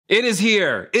It is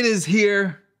here. It is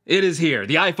here. It is here.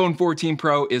 The iPhone 14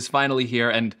 Pro is finally here,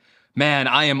 and man,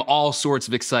 I am all sorts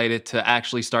of excited to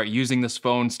actually start using this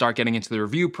phone, start getting into the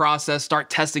review process, start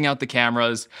testing out the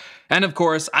cameras, and of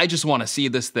course, I just want to see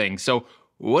this thing. So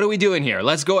what are we doing here?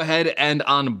 Let's go ahead and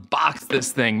unbox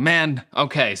this thing. Man,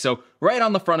 okay, so right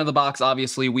on the front of the box,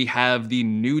 obviously, we have the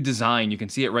new design. You can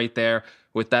see it right there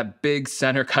with that big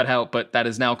center cutout, but that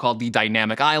is now called the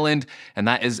dynamic island, and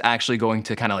that is actually going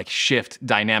to kind of like shift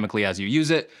dynamically as you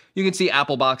use it. You can see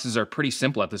Apple boxes are pretty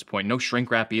simple at this point, no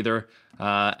shrink wrap either,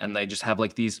 and they just have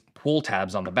like these pull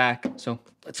tabs on the back. So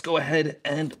let's go ahead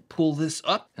and pull this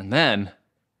up, and then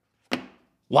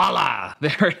voila,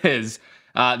 there it is.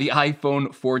 The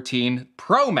iPhone 14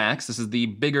 Pro Max. This is the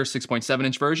bigger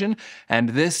 6.7-inch version, and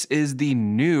this is the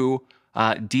new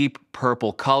deep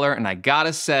purple color. And I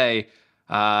gotta say,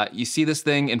 you see this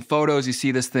thing in photos, you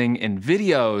see this thing in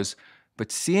videos,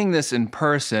 but seeing this in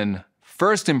person,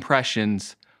 first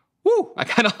impressions, woo, I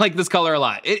kind of like this color a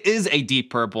lot. It is a deep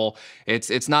purple.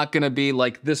 It's not gonna be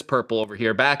like this purple over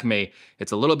here back me.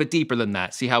 It's a little bit deeper than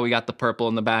that. See how we got the purple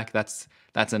in the back? That's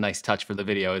a nice touch for the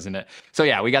video, isn't it? So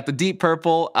yeah, we got the deep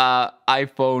purple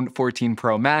iPhone 14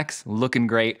 Pro Max, looking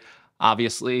great.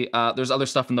 Obviously, there's other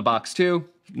stuff in the box too.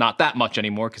 Not that much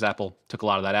anymore because Apple took a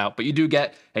lot of that out, but you do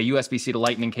get a USB-C to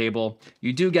Lightning cable.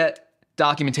 You do get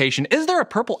documentation. Is there a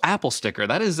purple Apple sticker?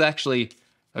 That is actually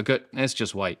a good, it's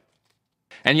just white.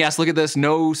 And yes, look at this,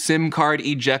 no SIM card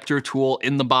ejector tool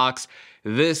in the box.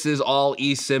 This is all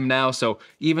eSIM now, so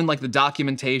even like the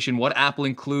documentation, what Apple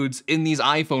includes in these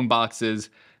iPhone boxes,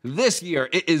 this year,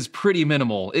 it is pretty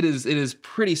minimal. It is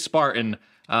pretty Spartan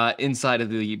inside of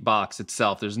the box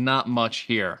itself. There's not much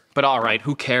here. But all right,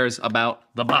 who cares about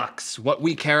the box? What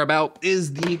we care about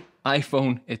is the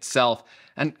iPhone itself.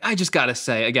 And I just gotta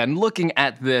say, again, looking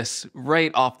at this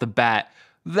right off the bat,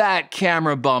 that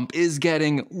camera bump is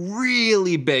getting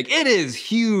really big. It is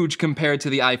huge compared to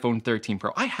the iPhone 13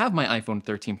 Pro. I have my iPhone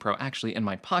 13 Pro actually in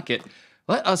my pocket.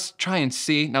 Let us try and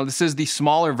see. Now, this is the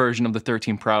smaller version of the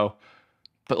 13 Pro,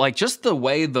 but like just the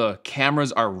way the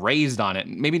cameras are raised on it,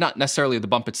 maybe not necessarily the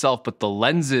bump itself, but the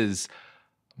lenses,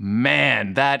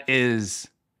 man,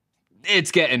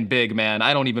 it's getting big, man.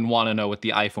 I don't even want to know what the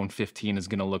iPhone 15 is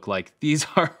going to look like. These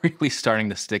are really starting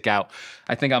to stick out.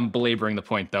 I think I'm belaboring the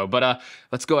point though, but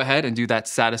let's go ahead and do that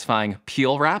satisfying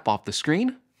peel wrap off the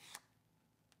screen.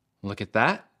 Look at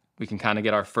that. We can kind of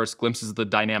get our first glimpses of the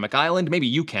dynamic island. Maybe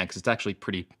you can't because it's actually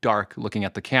pretty dark looking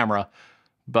at the camera,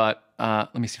 but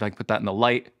let me see if I can put that in the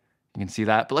light. You can see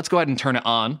that, but let's go ahead and turn it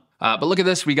on. But look at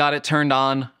this, we got it turned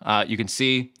on. You can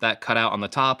see that cutout on the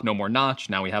top, no more notch.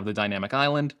 Now we have the dynamic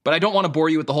island. But I don't want to bore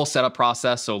you with the whole setup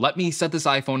process, so let me set this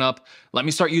iPhone up, let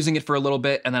me start using it for a little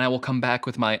bit, and then I will come back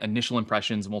with my initial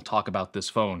impressions and we'll talk about this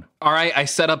phone. All right, I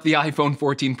set up the iPhone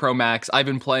 14 Pro Max. I've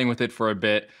been playing with it for a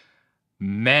bit.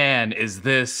 Man, is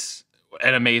this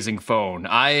an amazing phone.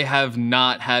 I have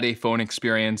not had a phone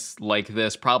experience like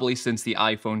this probably since the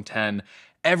iPhone 10.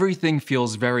 Everything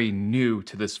feels very new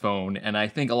to this phone, and I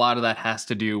think a lot of that has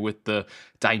to do with the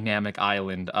dynamic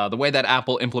island. The way that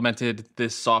Apple implemented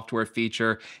this software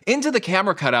feature into the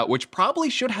camera cutout, which probably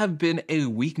should have been a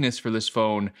weakness for this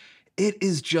phone, it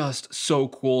is just so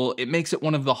cool. It makes it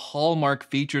one of the hallmark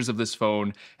features of this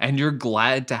phone, and you're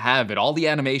glad to have it. All the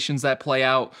animations that play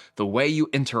out, the way you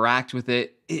interact with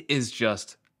it, it is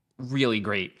just really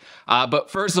great.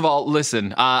 But first of all,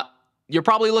 listen, you're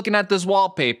probably looking at this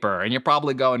wallpaper and you're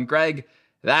probably going, Greg,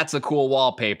 that's a cool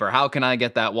wallpaper. How can I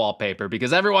get that wallpaper?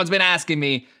 Because everyone's been asking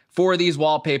me for these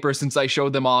wallpapers since I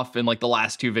showed them off in like the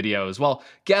last 2 videos. Well,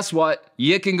 guess what?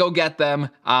 You can go get them.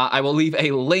 I will leave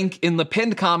a link in the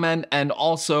pinned comment and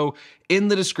also in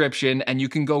the description, and you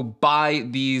can go buy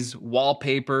these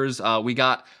wallpapers. We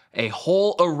got a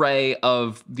whole array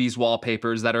of these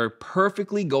wallpapers that are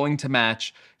perfectly going to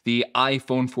match the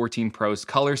iPhone 14 Pro's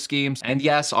color schemes. And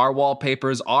yes, our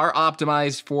wallpapers are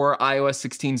optimized for iOS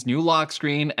 16's new lock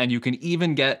screen, and you can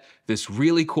even get this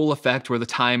really cool effect where the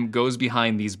time goes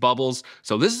behind these bubbles.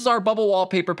 So this is our bubble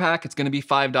wallpaper pack. It's gonna be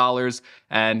 $5,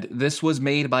 and this was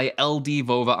made by LD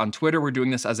Vova on Twitter. We're doing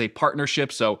this as a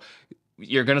partnership, so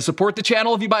you're going to support the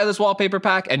channel if you buy this wallpaper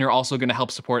pack, and you're also going to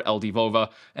help support LD Vova,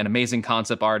 an amazing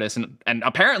concept artist, and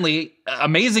apparently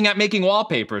amazing at making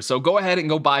wallpapers. So go ahead and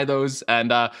go buy those, and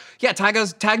yeah,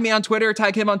 tag me on Twitter,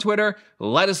 tag him on Twitter.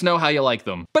 Let us know how you like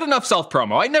them. But enough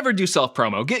self-promo. I never do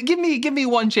self-promo. Give me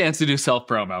one chance to do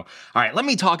self-promo. All right, let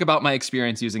me talk about my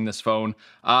experience using this phone.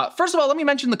 First of all, let me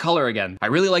mention the color again. I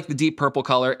really like the deep purple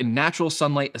color in natural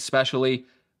sunlight, especially.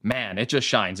 Man, it just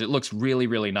shines. It looks really,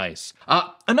 really nice.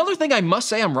 Another thing I must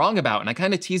say I'm wrong about, and I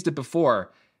kind of teased it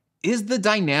before, is the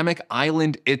dynamic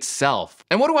island itself.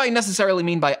 And what do I necessarily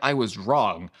mean by I was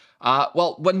wrong?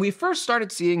 Well, when we first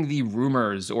started seeing the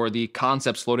rumors or the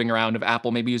concepts floating around of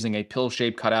Apple maybe using a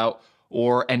pill-shaped cutout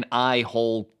or an eye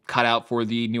hole cutout for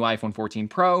the new iPhone 14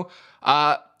 Pro,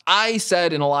 I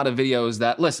said in a lot of videos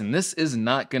that, listen, this is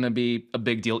not going to be a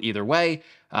big deal either way.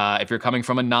 If you're coming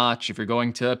from a notch, if you're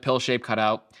going to a pill-shaped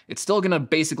cutout, it's still going to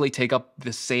basically take up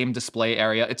the same display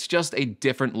area. It's just a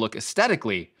different look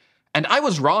aesthetically. And I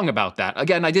was wrong about that.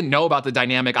 Again, I didn't know about the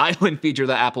dynamic island feature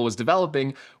that Apple was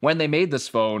developing when they made this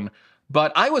phone,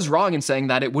 but I was wrong in saying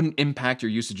that it wouldn't impact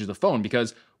your usage of the phone,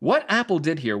 because what Apple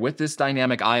did here with this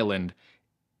dynamic island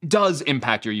does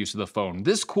impact your use of the phone.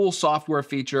 This cool software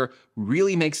feature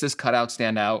really makes this cutout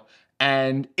stand out.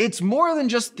 And it's more than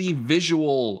just the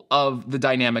visual of the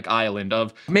dynamic island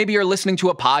of maybe you're listening to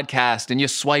a podcast and you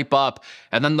swipe up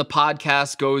and then the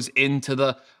podcast goes into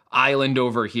the island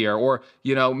over here. Or,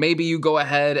 you know, maybe you go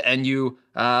ahead and you,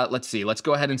 let's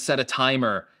go ahead and set a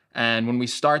timer. And when we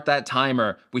start that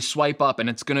timer, we swipe up and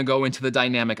it's gonna go into the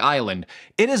dynamic island.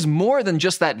 It is more than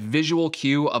just that visual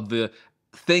cue of the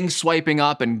thing swiping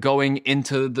up and going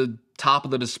into the top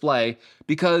of the display,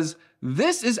 because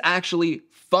this is actually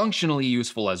functionally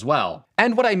useful as well.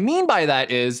 And what I mean by that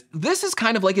is, this is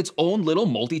kind of like its own little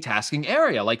multitasking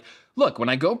area. Like, look, when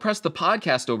I go press the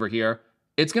podcast over here,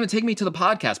 it's gonna take me to the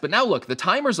podcast. But now look, the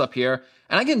timer's up here,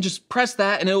 and I can just press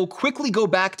that and it'll quickly go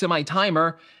back to my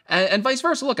timer, and vice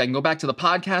versa. Look, I can go back to the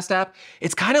podcast app.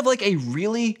 It's kind of like a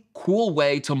really cool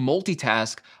way to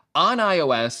multitask on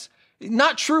iOS.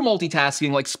 Not true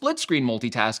multitasking like split screen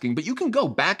multitasking, but you can go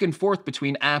back and forth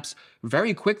between apps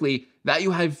very quickly that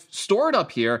you have stored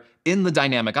up here in the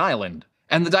dynamic island.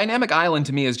 And the dynamic island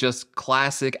to me is just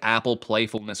classic Apple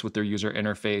playfulness with their user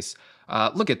interface.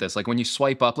 Look at this, like when you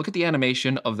swipe up, look at the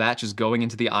animation of that just going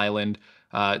into the island,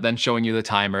 then showing you the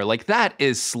timer. Like, that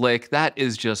is slick, that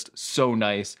is just so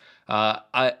nice.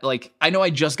 I know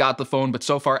I just got the phone, but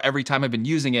so far every time I've been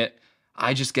using it,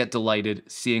 I just get delighted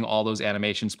seeing all those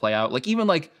animations play out. Like, even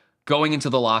like going into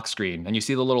the lock screen and you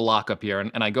see the little lock up here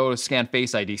and I go to scan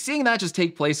Face ID, seeing that just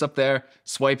take place up there,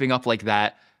 swiping up like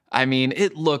that. I mean,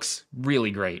 it looks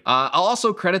really great. I'll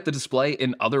also credit the display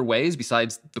in other ways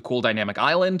besides the cool dynamic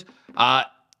island.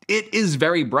 It is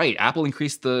very bright. Apple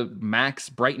increased the max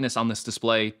brightness on this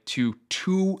display to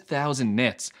 2000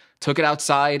 nits. Took it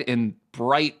outside in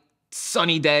bright,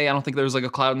 sunny day. I don't think there was like a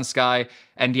cloud in the sky.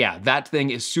 And yeah, that thing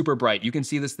is super bright. You can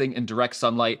see this thing in direct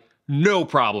sunlight. No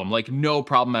problem, like no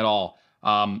problem at all.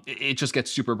 It just gets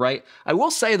super bright. I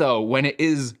will say though, when it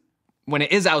is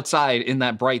outside in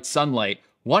that bright sunlight,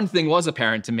 one thing was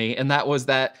apparent to me, and that was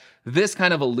that this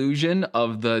kind of illusion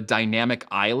of the dynamic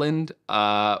island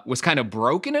was kind of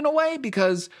broken in a way,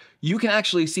 because you can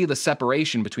actually see the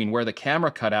separation between where the camera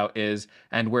cutout is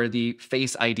and where the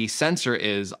Face ID sensor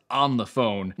is on the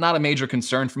phone. Not a major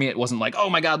concern for me. It wasn't like, oh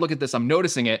my God, look at this, I'm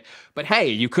noticing it. But hey,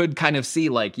 you could kind of see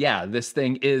like, yeah, this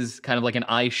thing is kind of like an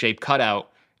eye-shaped cutout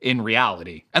in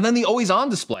reality. And then the always-on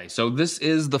display. So this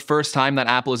is the first time that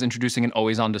Apple is introducing an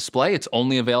always-on display. It's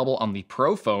only available on the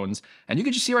Pro phones. And you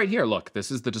can just see right here, look,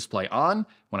 this is the display on.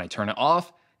 When I turn it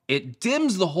off, it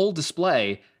dims the whole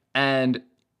display and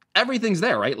everything's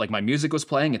there, right? Like my music was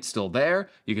playing, it's still there.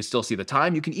 You can still see the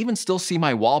time. You can even still see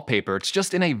my wallpaper. It's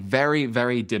just in a very,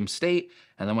 very dim state.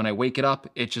 And then when I wake it up,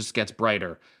 it just gets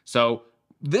brighter. So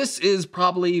this is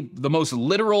probably the most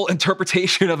literal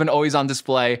interpretation of an always-on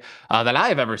display that I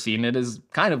have ever seen. It is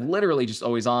kind of literally just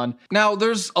always on. Now,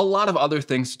 there's a lot of other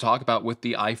things to talk about with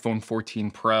the iPhone 14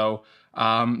 Pro,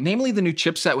 namely the new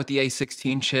chipset with the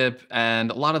A16 chip, and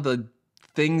a lot of the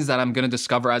things that I'm gonna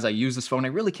discover as I use this phone I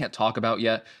really can't talk about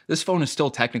yet. This phone is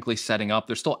still technically setting up.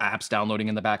 There's still apps downloading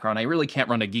in the background. I really can't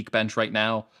run a Geekbench right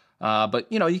now. But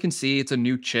you know, you can see it's a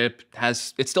new chip,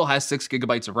 it still has 6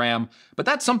 GB of RAM, but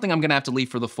that's something I'm gonna have to leave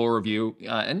for the full review.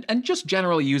 And just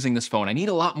generally using this phone, I need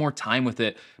a lot more time with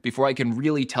it before I can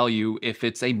really tell you if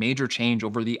it's a major change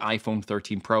over the iPhone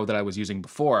 13 Pro that I was using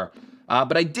before.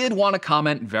 But I did wanna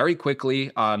comment very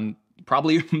quickly on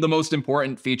probably the most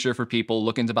important feature for people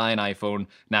looking to buy an iPhone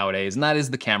nowadays, and that is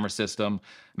the camera system.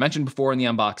 I mentioned before in the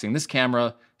unboxing, this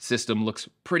camera system looks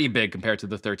pretty big compared to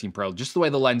the 13 Pro, just the way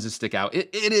the lenses stick out. It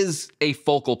is a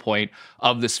focal point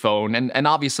of this phone, and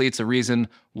obviously it's a reason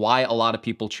why a lot of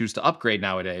people choose to upgrade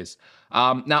nowadays.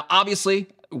 Now, obviously,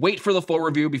 wait for the full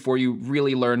review before you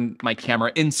really learn my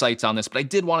camera insights on this, but I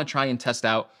did want to try and test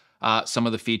out some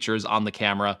of the features on the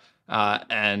camera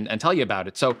and tell you about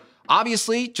it. So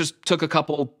obviously, just took a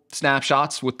couple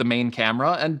snapshots with the main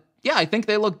camera, and yeah, I think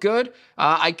they look good.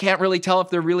 I can't really tell if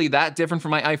they're really that different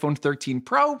from my iPhone 13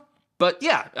 Pro, But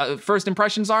yeah, first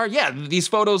impressions are, yeah, these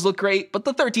photos look great, but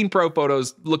the 13 Pro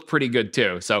photos look pretty good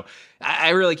too. So I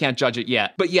really can't judge it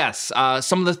yet. But yes,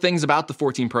 some of the things about the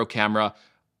 14 Pro camera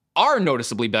are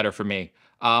noticeably better for me.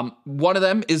 One of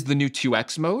them is the new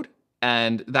 2x mode.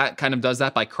 And that kind of does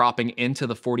that by cropping into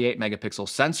the 48 megapixel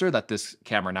sensor that this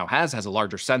camera now has a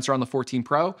larger sensor on the 14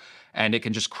 Pro, and it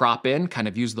can just crop in, kind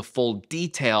of use the full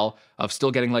detail of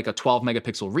still getting like a 12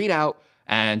 megapixel readout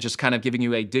and just kind of giving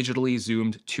you a digitally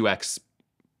zoomed 2x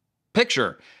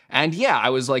picture. And yeah, I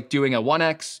was like doing a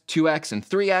 1x, 2x, and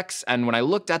 3x, and when I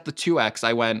looked at the 2x,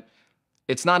 I went,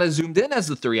 it's not as zoomed in as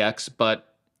the 3x,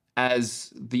 but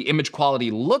as the image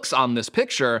quality looks on this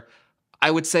picture, I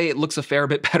would say it looks a fair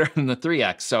bit better than the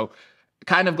 3x. So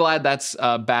kind of glad that's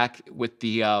back with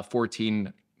the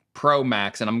 14 Pro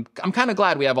Max. And I'm kind of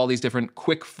glad we have all these different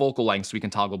quick focal lengths we can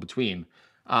toggle between.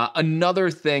 Another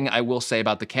thing I will say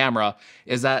about the camera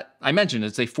is that I mentioned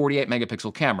it's a 48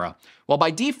 megapixel camera. Well,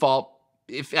 by default,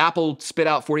 if Apple spit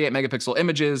out 48 megapixel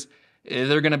images,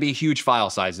 they're going to be huge file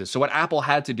sizes. So what Apple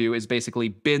had to do is basically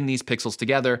bin these pixels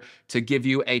together to give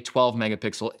you a 12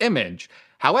 megapixel image.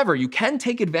 However, you can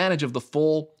take advantage of the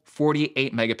full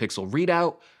 48 megapixel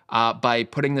readout by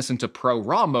putting this into Pro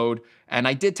RAW mode. And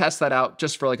I did test that out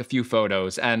just for like a few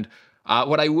photos. And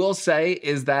what I will say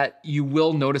is that you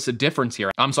will notice a difference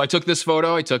here. So I took this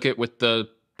photo, I took it with the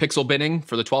pixel binning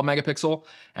for the 12 megapixel,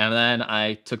 and then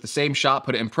I took the same shot,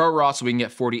 put it in Pro RAW so we can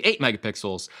get 48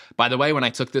 megapixels. By the way, when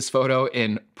I took this photo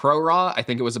in Pro RAW, I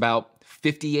think it was about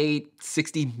 58,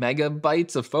 60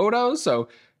 megabytes of photos. So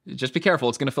just be careful,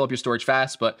 it's gonna fill up your storage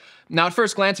fast. But now at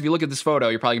first glance, if you look at this photo,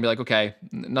 you're probably gonna be like, okay,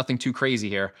 nothing too crazy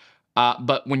here.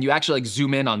 But when you actually like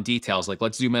zoom in on details, like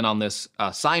let's zoom in on this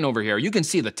sign over here, you can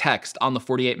see the text on the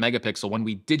 48 megapixel when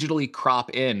we digitally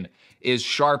crop in is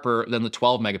sharper than the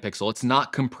 12 megapixel. It's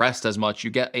not compressed as much. You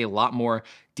get a lot more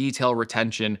detail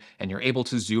retention and you're able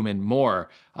to zoom in more.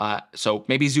 So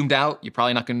maybe zoomed out, you're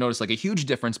probably not gonna notice like a huge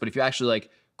difference, but if you actually like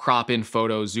crop in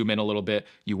photos, zoom in a little bit,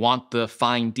 you want the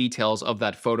fine details of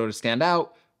that photo to stand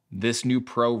out, this new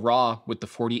Pro RAW with the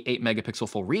 48 megapixel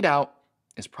full readout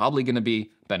is probably gonna be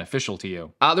beneficial to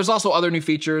you. There's also other new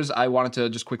features I wanted to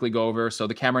just quickly go over. So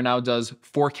the camera now does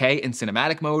 4K in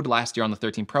cinematic mode. Last year on the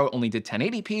 13 Pro, it only did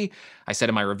 1080p. I said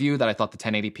in my review that I thought the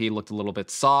 1080p looked a little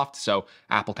bit soft, so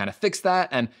Apple kind of fixed that.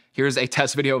 And here's a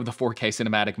test video of the 4K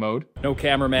cinematic mode. No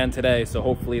cameraman today, so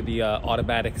hopefully the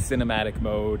automatic cinematic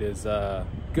mode is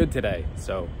good today.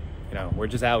 So, you know, we're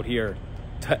just out here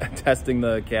testing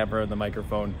the camera and the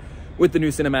microphone with the new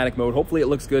cinematic mode. Hopefully it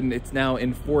looks good, and it's now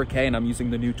in 4K, and I'm using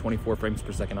the new 24 frames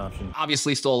per second option.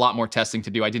 Obviously still a lot more testing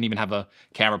to do. I didn't even have a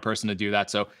camera person to do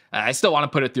that, so I still want to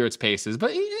put it through its paces,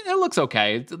 but it looks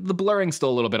okay. The blurring's still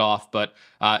a little bit off, but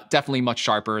definitely much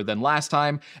sharper than last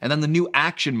time. And then the new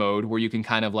action mode, where you can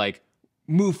kind of like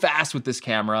move fast with this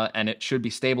camera and it should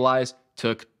be stabilized,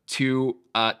 took two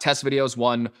test videos,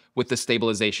 one with the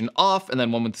stabilization off and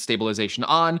then one with the stabilization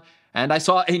on. And I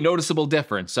saw a noticeable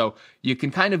difference. So you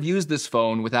can kind of use this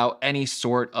phone without any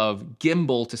sort of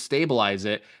gimbal to stabilize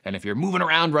it. And if you're moving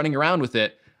around, running around with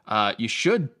it, you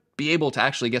should be able to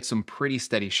actually get some pretty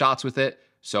steady shots with it.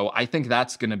 So I think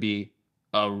that's gonna be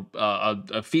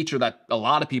a feature that a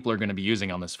lot of people are gonna be using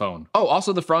on this phone. Oh,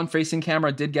 also the front-facing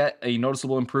camera did get a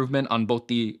noticeable improvement on both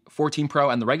the 14 Pro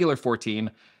and the regular 14.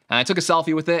 And I took a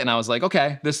selfie with it and I was like,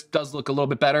 okay, this does look a little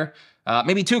bit better.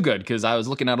 Maybe too good, because I was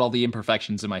looking at all the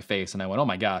imperfections in my face and I went, oh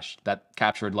my gosh, that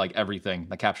captured like everything.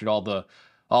 That captured all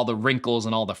the wrinkles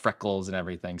and all the freckles and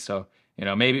everything. So, you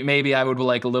know, maybe I would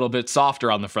like a little bit softer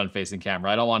on the front-facing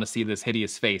camera. I don't want to see this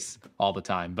hideous face all the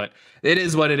time, but it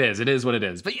is what it is. It is what it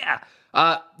is. But yeah,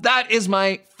 that is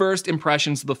my first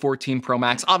impressions of the 14 Pro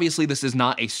Max. Obviously, this is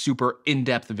not a super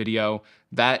in-depth video.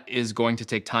 That is going to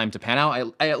take time to pan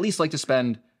out. I at least like to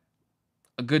spend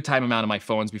a good time amount of my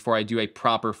phones before I do a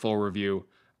proper full review.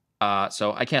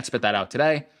 So I can't spit that out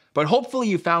today, but hopefully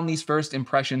you found these first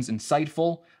impressions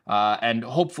insightful, and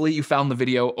hopefully you found the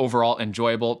video overall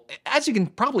enjoyable. As you can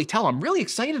probably tell, I'm really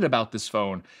excited about this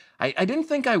phone. I didn't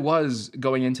think I was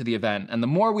going into the event, and the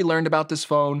more we learned about this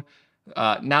phone,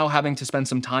 now having to spend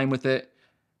some time with it,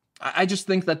 I just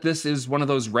think that this is one of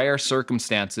those rare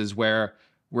circumstances where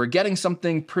we're getting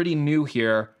something pretty new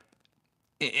here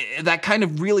that kind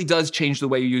of really does change the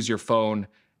way you use your phone.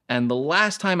 And the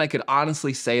last time I could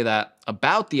honestly say that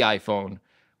about the iPhone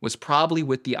was probably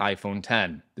with the iPhone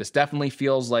 10. This definitely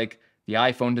feels like the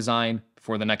iPhone design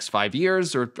for the next 5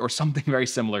 years or something very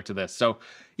similar to this. So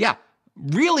yeah,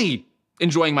 really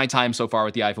enjoying my time so far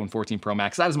with the iPhone 14 Pro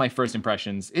Max. That is my first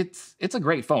impressions. It's a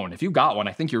great phone. If you got one,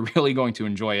 I think you're really going to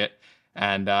enjoy it.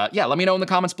 And yeah, let me know in the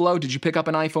comments below. Did you pick up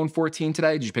an iPhone 14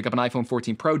 today? Did you pick up an iPhone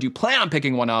 14 Pro? Do you plan on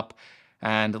picking one up?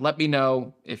 And let me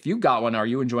know if you got one. Are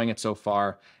you enjoying it so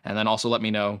far? And then also let me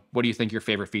know, what do you think your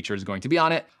favorite feature is going to be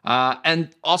on it?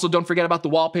 And also don't forget about the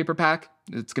wallpaper pack.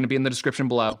 It's going to be in the description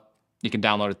below. You can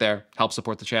download it there. Help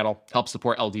support the channel. Help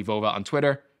support LD Vova on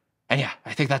Twitter. And yeah,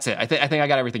 I think that's it. I think I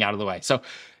got everything out of the way. So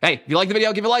hey, if you like the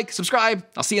video, give it a like, subscribe.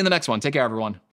 I'll see you in the next one. Take care, everyone.